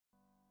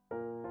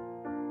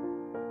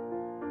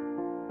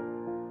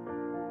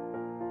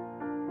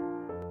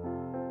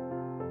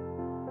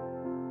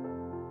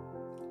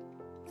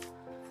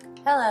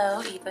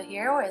Hello, Yva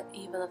here with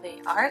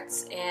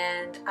yvaloveearts,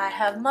 and I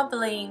have my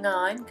bling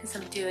on because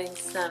I'm doing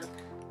some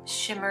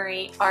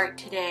shimmery art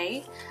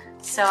today.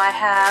 So I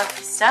have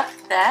stuff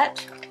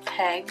that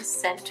Peg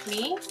sent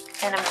me,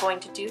 and I'm going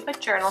to do a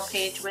journal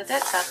page with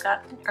it. So I've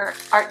got an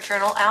art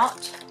journal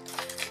out,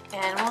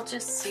 and we'll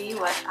just see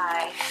what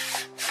I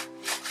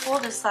will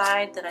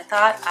decide that I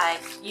thought I'd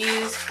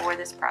use for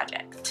this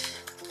project.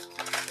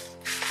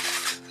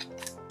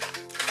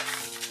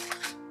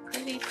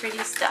 Pretty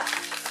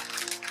stuff.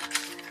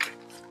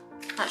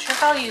 Not sure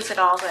if I'll use it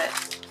all,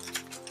 but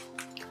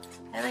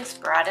at least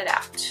brought it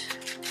out.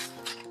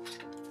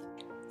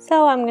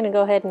 So I'm going to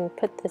go ahead and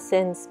put this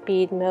in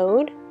speed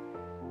mode.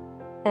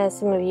 As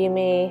some of you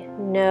may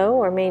know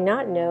or may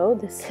not know,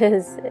 this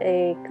is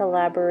a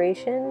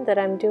collaboration that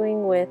I'm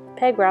doing with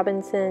Peg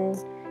Robinson,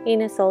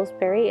 Ina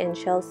Salisbury, and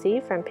Chelsea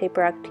from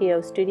Paper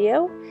Actio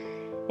Studio.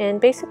 And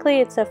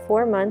basically it's a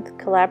 4-month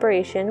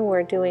collaboration.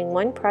 We're doing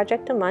one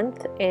project a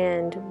month,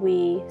 and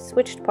we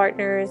switched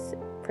partners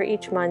for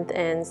each month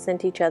and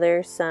sent each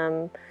other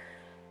some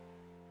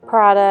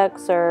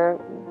products,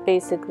 or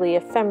basically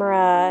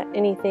ephemera,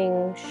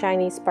 anything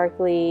shiny,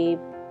 sparkly,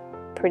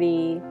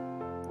 pretty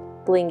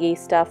blingy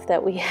stuff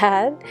that we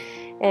had.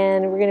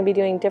 And we're going to be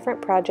doing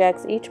different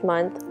projects each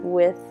month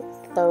with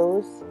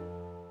those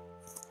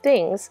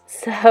things.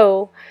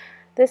 So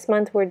this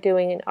month we're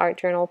doing an art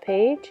journal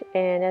page,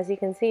 and as you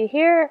can see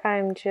here,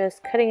 I'm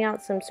just cutting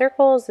out some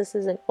circles. This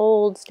is an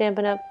old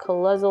Stampin' Up!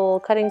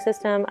 Colossal cutting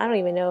system. I don't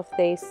even know if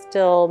they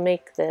still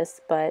make this,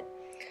 but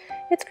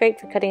it's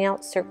great for cutting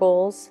out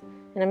circles.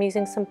 And I'm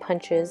using some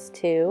punches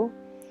too.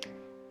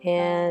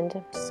 And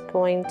I'm just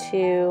going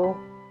to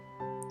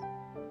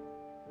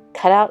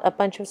cut out a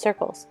bunch of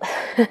circles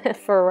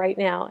for right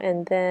now,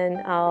 and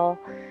then I'll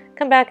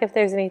come back if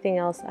there's anything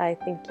else I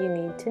think you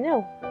need to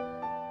know.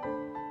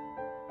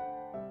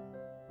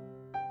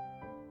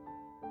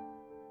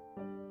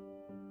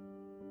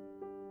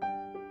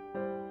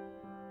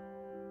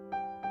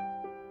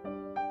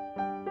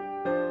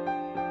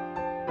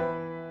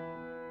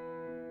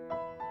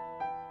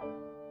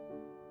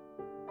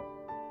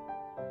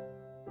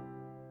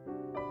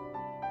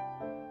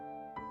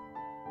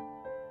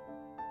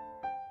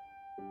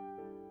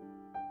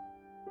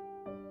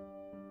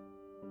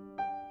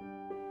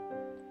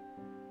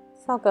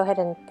 So I'll go ahead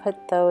and put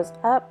those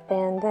up,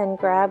 and then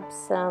grab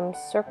some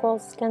circle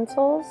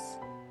stencils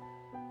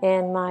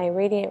and my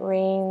Radiant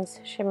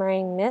Rains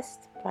Shimmering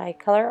Mist by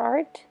Color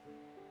Art,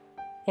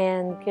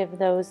 and give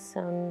those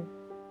some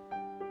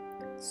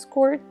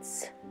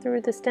squirts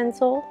through the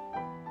stencil,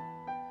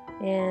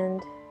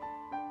 and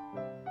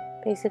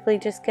basically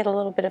just get a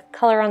little bit of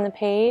color on the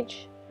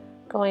page,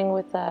 going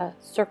with a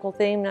circle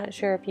theme. Not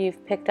sure if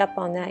you've picked up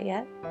on that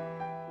yet,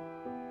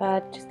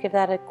 but just give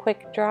that a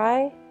quick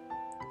dry.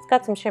 It's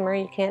got some shimmer,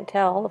 you can't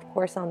tell, of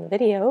course, on the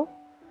video.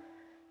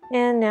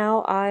 And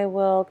now I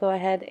will go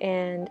ahead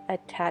and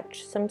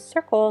attach some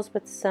circles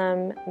with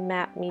some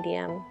matte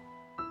medium.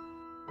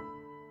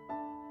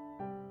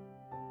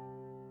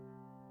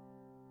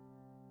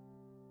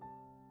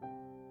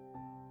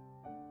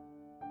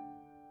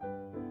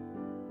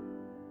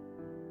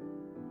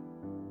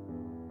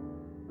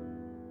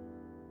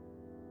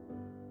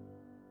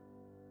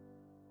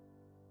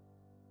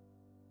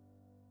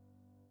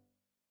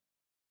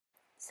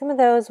 Some of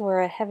those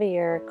were a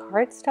heavier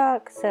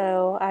cardstock,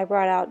 so I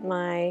brought out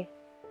my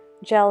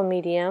gel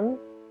medium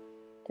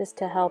just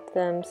to help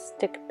them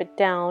stick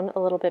down a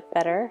little bit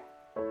better.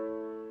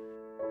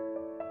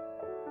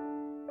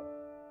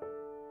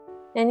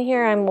 And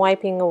here I'm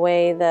wiping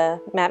away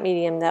the matte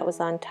medium that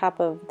was on top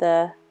of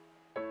the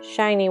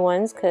shiny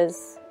ones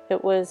because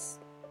it was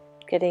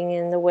getting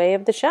in the way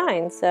of the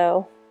shine.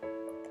 So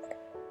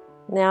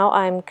now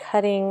I'm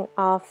cutting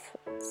off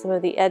some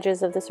of the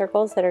edges of the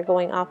circles that are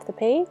going off the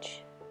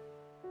page.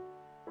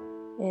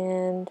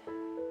 And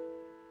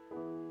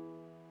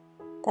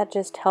that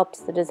just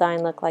helps the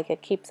design look like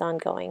it keeps on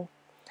going.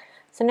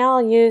 So now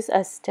I'll use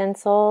a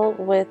stencil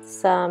with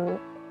some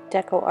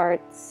Deco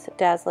Arts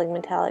Dazzling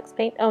Metallics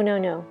paint. Oh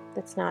no,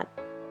 that's not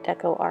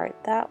Deco Art.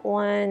 That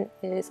one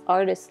is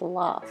Artist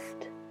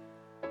Loft,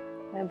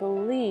 I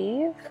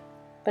believe,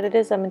 but it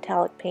is a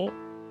metallic paint.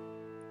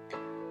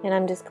 And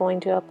I'm just going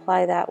to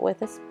apply that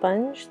with a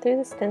sponge through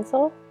the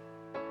stencil.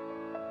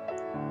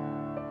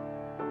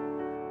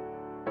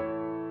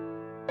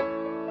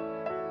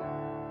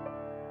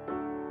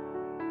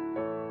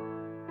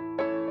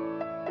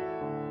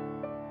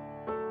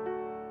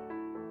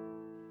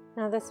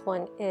 Now this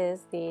one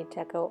is the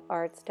Deco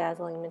Arts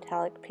Dazzling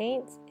Metallic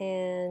Paints,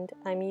 and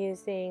I'm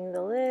using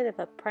the lid of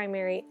a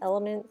Primary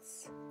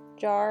Elements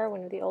jar,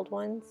 one of the old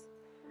ones.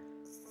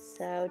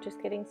 So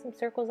just getting some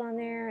circles on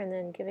there and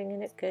then giving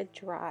it a good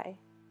dry.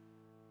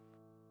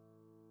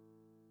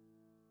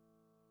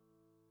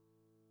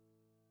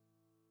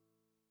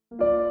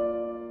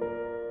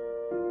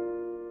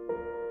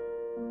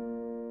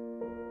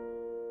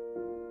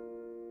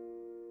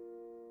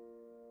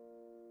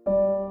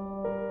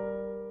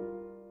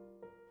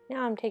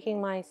 Now I'm taking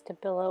my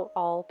Stabilo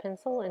All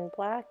pencil in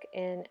black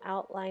and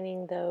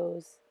outlining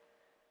those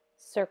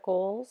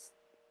circles,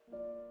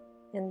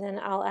 and then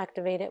I'll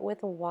activate it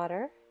with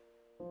water,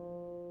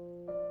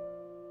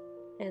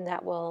 and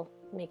that will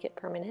make it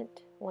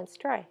permanent once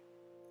dry.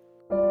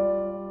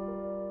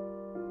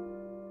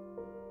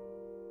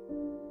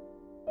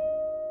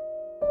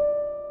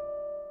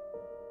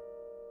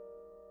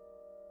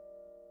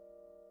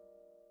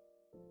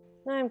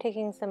 Now I'm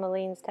taking some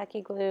Aleene's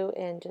tacky glue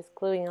and just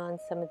gluing on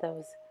some of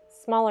those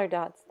smaller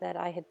dots that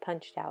I had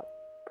punched out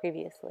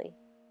previously.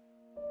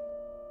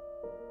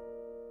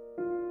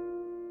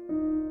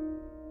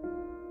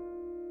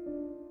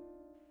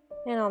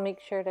 And I'll make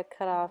sure to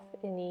cut off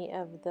any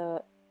of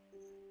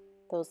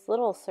those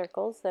little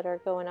circles that are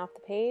going off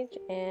the page.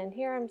 And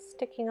here I'm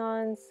sticking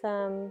on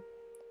some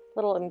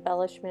little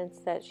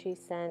embellishments that she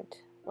sent,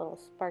 little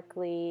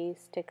sparkly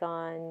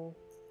stick-on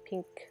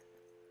pink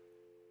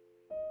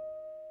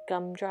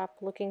gumdrop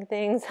looking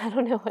things. I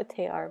don't know what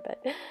they are,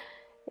 but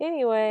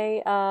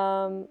anyway,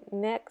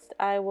 next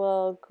I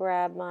will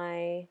grab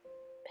my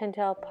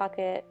Pentel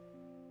Pocket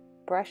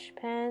brush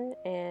pen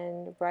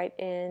and write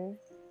in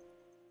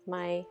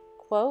my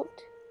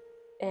quote,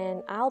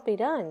 and I'll be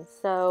done.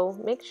 So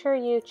make sure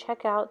you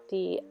check out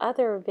the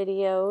other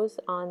videos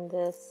on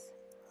this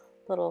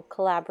little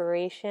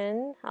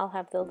collaboration. I'll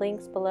have the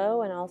links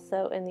below and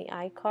also in the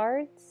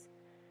iCards.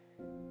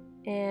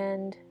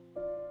 And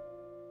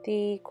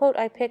the quote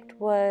I picked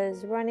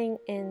was "running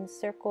in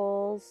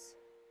circles,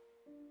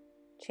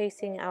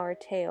 chasing our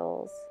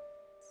tails."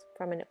 It's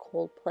from a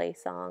Coldplay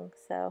song,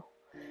 so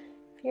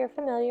if you're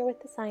familiar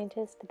with the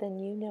scientist, then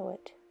you know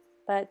it.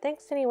 But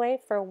thanks anyway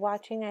for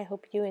watching. I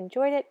hope you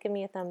enjoyed it. Give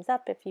me a thumbs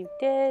up if you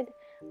did.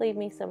 Leave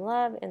me some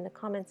love in the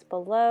comments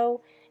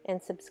below, and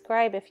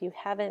subscribe if you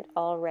haven't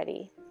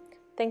already.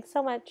 Thanks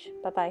so much.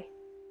 Bye-bye.